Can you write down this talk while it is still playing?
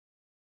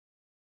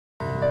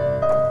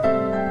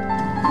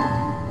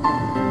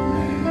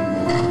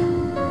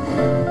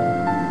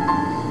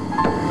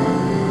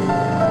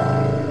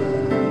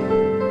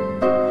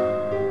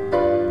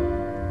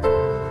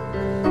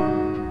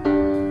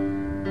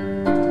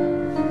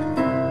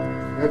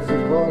It's a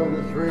quarter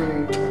to 3.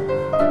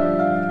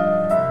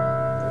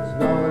 There's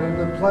no one in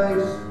the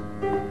place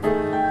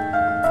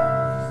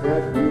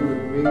except you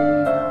and me.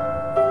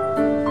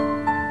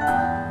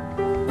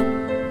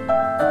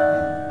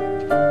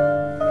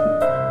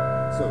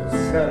 So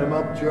set him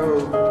up, Joe.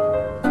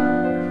 I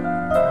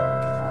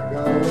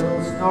got a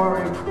little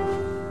story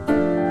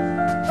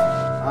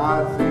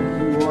I think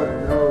you ought to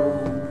know.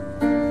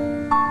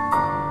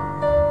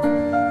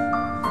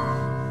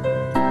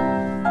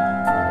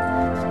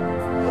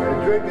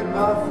 Drinking,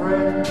 my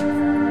friend,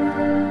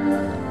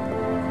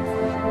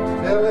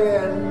 till the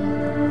end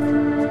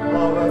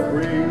of a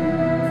brief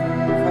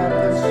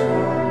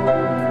episode.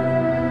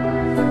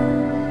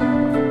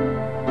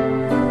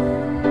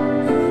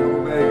 So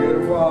make it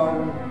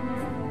one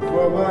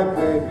for my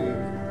baby,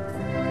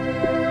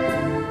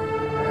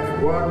 and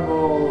one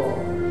more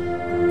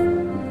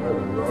for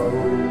the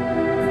road.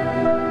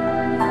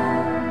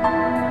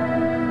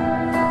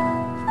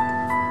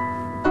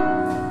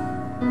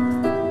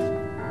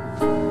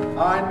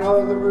 I know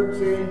the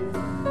routine.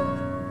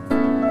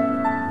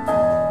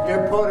 You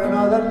put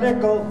another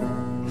nickel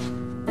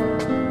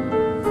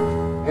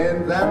in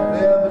that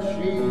there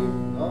machine.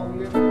 Oh,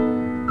 yeah.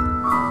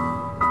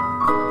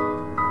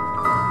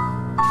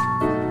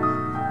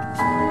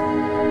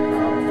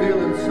 I'm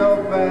feeling so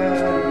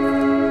bad.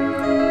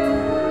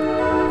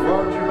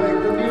 Won't you make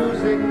the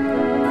music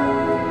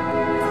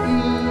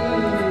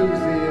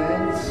easy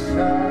and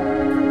sad?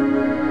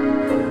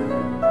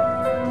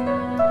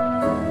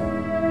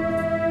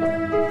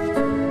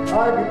 I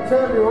can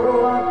tell you a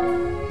lot,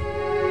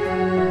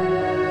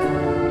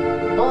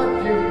 but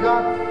you've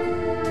got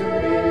to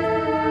be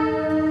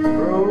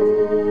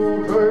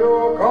true to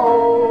your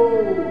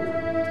code.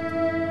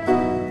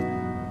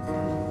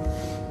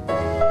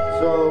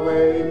 So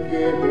make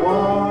it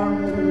one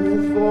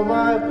for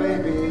my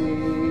baby,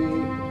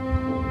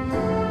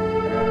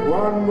 and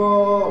one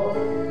more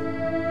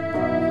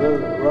for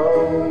the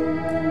road.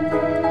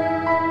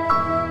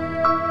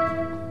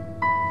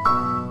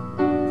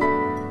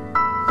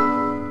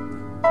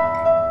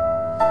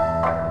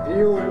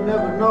 You would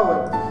never know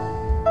it,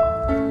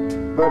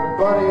 but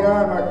buddy,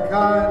 I'm a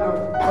kind of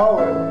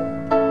poet,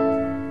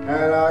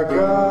 and I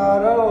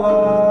got a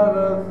lot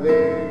of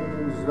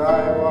things I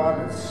want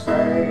to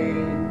say.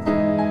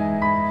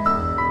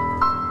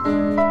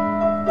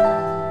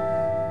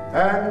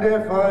 And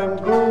if I'm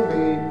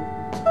gloomy,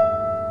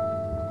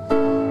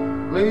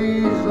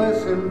 please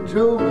listen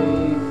to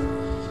me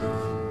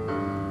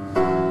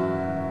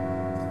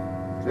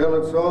till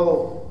it's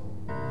all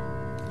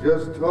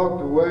just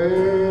talked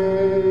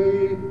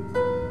away.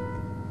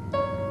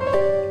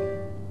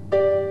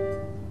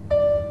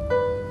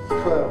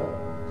 Well,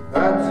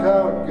 that's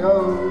how it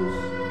goes.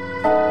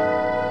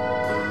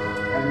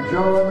 And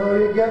Joe, I know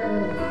you're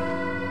getting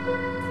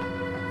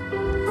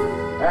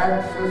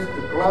anxious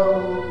to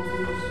close.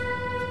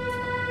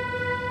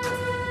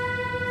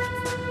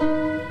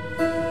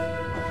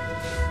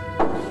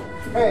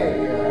 Hey,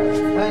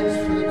 thanks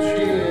for the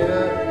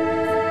cheer.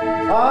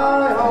 I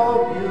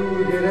hope you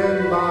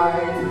didn't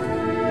mind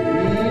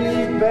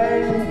me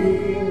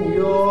bending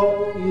your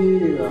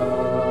ear.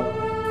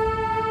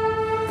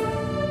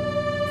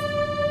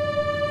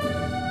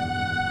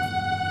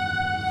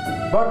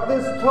 But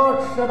this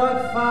torch that I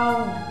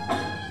found,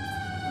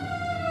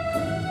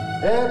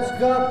 it's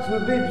got to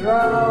be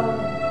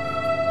drowned,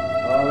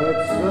 or it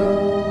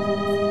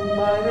soon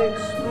might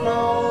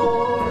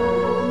explode.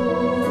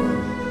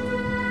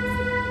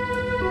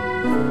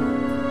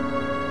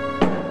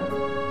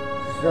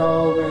 So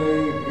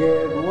make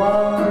it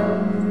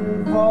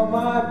one for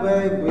my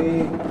baby,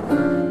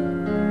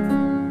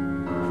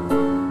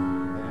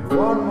 and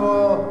one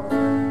more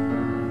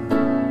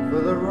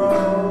for the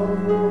road.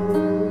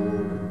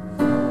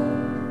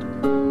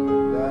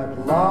 That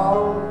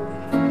long,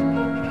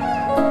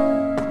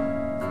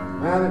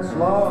 and it's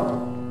long,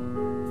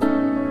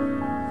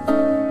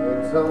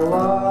 it's a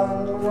long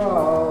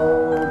road.